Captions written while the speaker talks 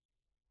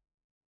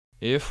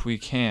If we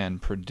can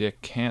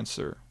predict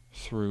cancer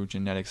through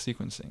genetic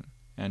sequencing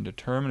and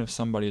determine if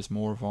somebody is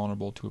more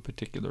vulnerable to a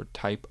particular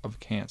type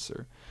of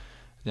cancer,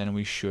 then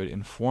we should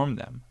inform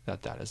them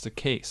that that is the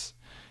case.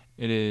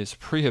 It is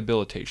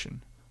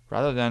prehabilitation.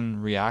 Rather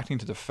than reacting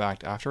to the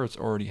fact after it's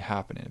already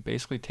happened, it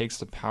basically takes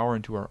the power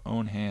into our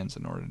own hands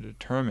in order to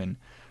determine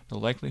the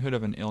likelihood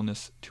of an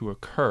illness to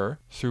occur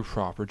through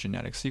proper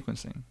genetic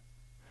sequencing.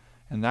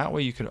 And that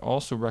way you could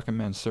also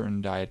recommend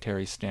certain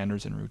dietary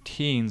standards and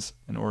routines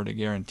in order to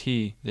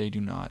guarantee they do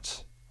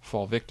not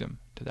fall victim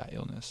to that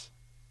illness.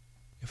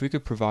 If we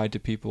could provide to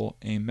people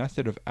a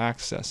method of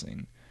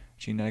accessing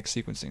genetic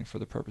sequencing for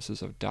the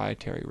purposes of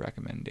dietary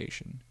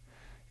recommendation,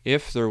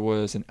 if there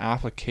was an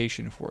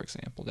application, for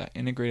example, that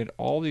integrated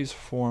all these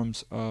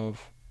forms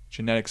of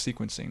genetic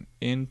sequencing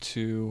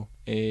into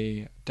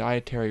a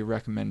dietary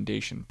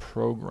recommendation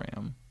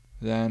program,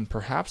 then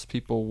perhaps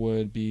people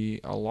would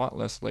be a lot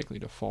less likely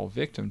to fall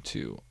victim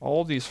to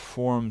all these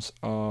forms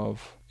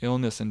of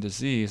illness and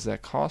disease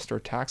that cost our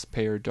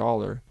taxpayer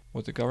dollar.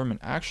 What the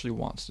government actually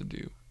wants to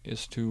do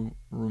is to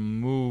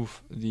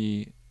remove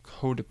the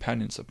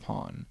codependence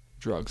upon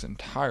drugs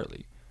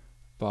entirely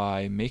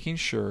by making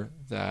sure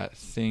that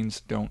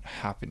things don't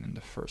happen in the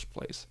first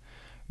place,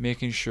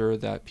 making sure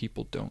that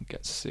people don't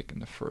get sick in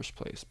the first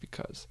place,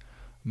 because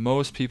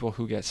most people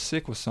who get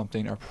sick with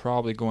something are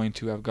probably going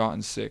to have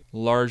gotten sick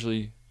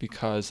largely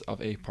because of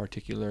a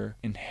particular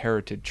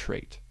inherited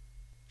trait.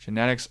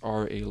 Genetics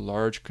are a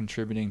large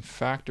contributing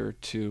factor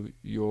to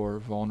your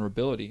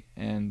vulnerability,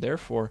 and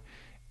therefore,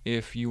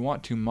 if you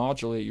want to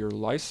modulate your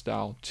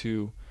lifestyle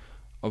to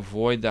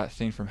avoid that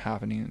thing from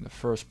happening in the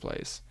first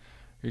place,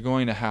 you're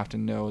going to have to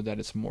know that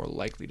it's more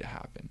likely to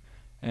happen.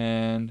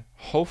 And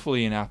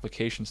hopefully an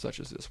application such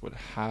as this would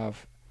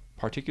have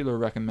particular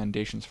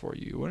recommendations for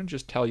you. It wouldn't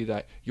just tell you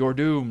that you're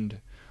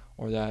doomed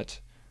or that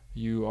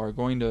you are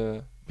going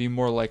to be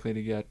more likely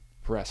to get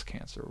breast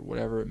cancer or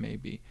whatever it may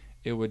be.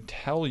 It would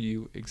tell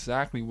you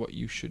exactly what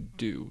you should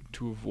do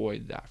to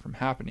avoid that from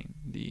happening.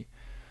 The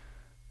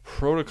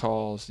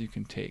protocols you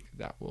can take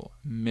that will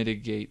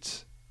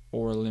mitigate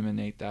or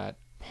eliminate that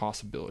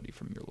possibility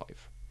from your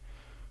life.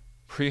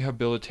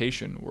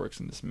 Prehabilitation works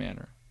in this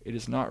manner. It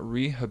is not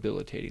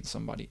rehabilitating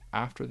somebody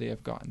after they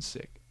have gotten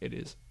sick. It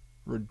is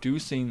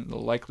reducing the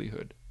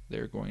likelihood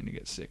they're going to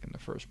get sick in the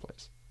first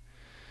place.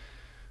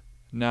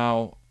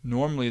 Now,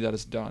 normally that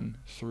is done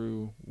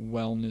through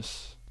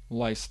wellness,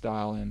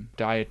 lifestyle, and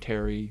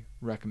dietary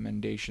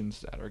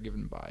recommendations that are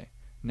given by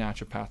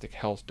naturopathic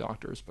health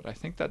doctors, but I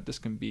think that this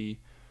can be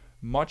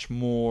much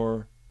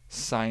more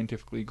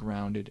scientifically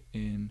grounded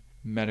in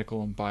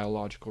medical and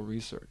biological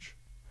research.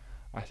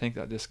 I think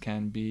that this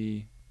can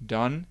be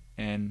done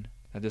and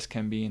that this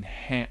can be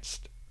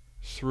enhanced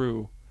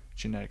through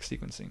genetic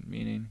sequencing,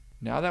 meaning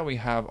now that we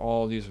have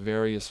all these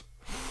various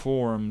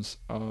forms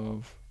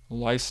of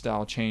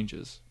lifestyle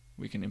changes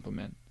we can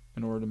implement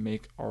in order to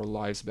make our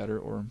lives better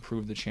or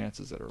improve the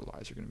chances that our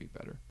lives are going to be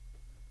better.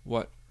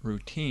 What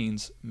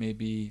routines may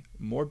be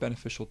more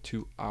beneficial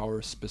to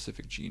our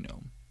specific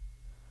genome?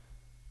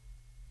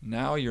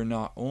 Now you're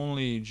not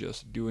only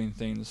just doing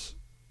things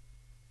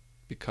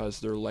because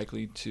they're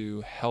likely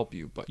to help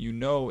you, but you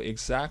know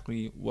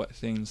exactly what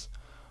things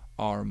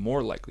are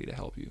more likely to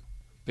help you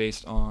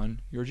based on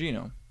your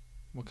genome.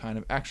 What kind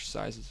of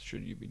exercises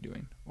should you be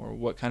doing? Or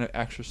what kind of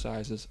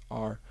exercises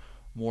are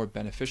more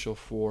beneficial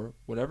for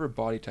whatever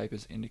body type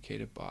is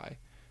indicated by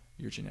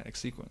your genetic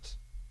sequence,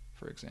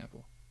 for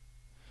example.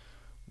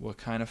 What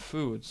kind of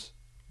foods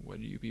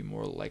would you be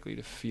more likely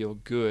to feel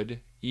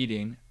good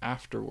eating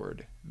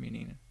afterward?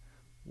 Meaning,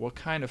 what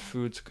kind of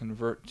foods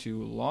convert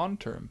to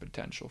long-term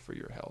potential for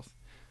your health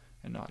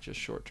and not just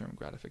short-term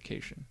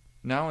gratification?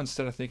 Now,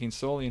 instead of thinking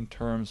solely in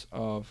terms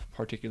of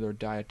particular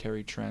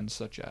dietary trends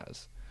such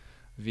as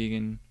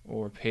vegan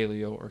or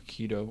paleo or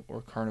keto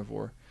or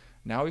carnivore,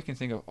 now we can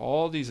think of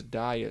all these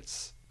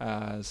diets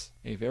as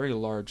a very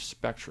large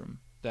spectrum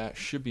that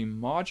should be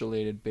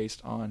modulated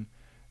based on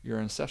your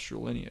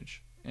ancestral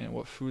lineage and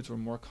what foods were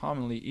more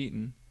commonly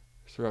eaten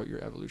throughout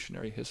your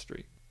evolutionary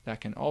history.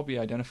 That can all be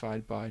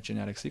identified by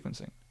genetic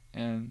sequencing.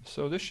 And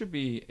so this should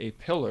be a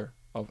pillar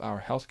of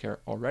our healthcare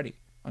already.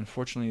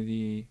 Unfortunately,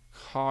 the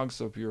cogs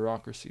of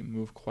bureaucracy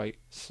move quite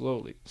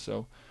slowly,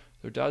 so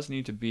there does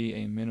need to be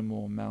a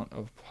minimal amount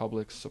of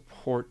public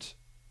support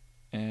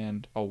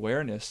and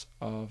awareness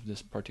of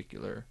this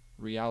particular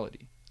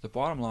reality. The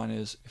bottom line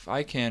is, if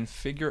I can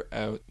figure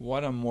out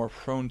what I'm more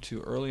prone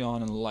to early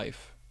on in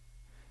life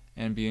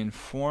and be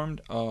informed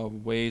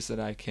of ways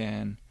that I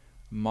can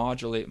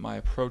modulate my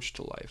approach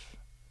to life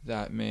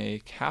that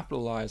may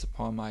capitalize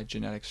upon my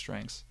genetic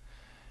strengths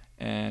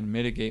and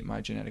mitigate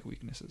my genetic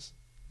weaknesses,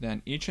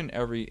 then each and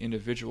every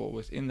individual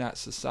within that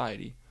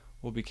society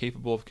will be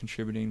capable of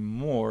contributing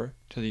more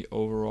to the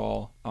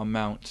overall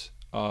amount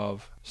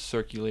of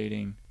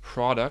circulating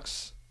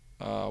products,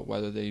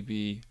 whether they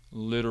be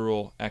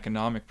literal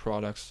economic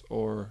products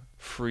or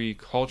free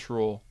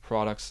cultural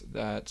products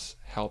that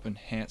help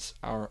enhance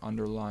our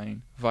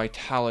underlying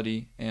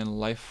vitality and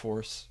life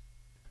force.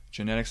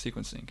 Genetic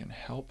sequencing can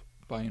help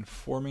by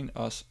informing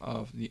us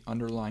of the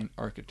underlying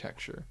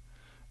architecture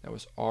that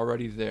was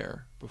already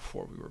there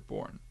before we were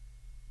born.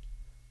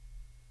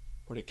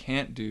 What it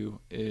can't do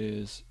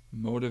is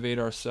motivate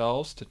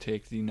ourselves to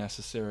take the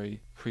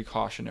necessary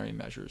precautionary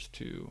measures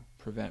to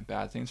prevent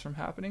bad things from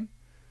happening,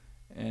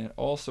 and it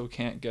also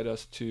can't get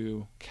us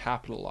to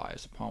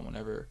capitalize upon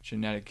whatever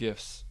genetic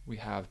gifts we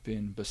have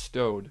been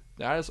bestowed.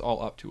 That is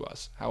all up to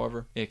us.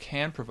 However, it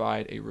can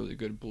provide a really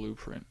good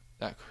blueprint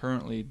that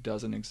currently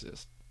doesn't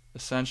exist.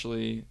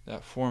 Essentially,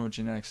 that form of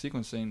genetic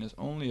sequencing is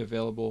only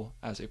available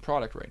as a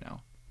product right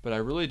now. But I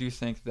really do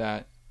think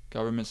that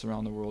governments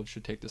around the world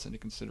should take this into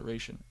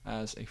consideration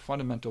as a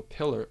fundamental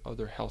pillar of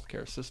their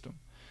healthcare system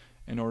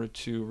in order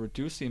to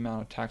reduce the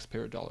amount of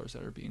taxpayer dollars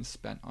that are being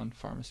spent on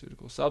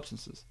pharmaceutical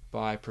substances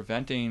by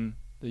preventing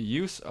the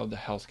use of the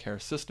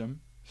healthcare system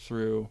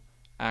through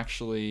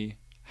actually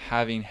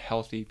having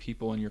healthy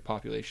people in your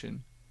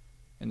population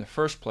in the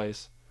first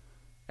place.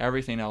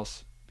 Everything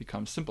else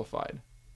becomes simplified.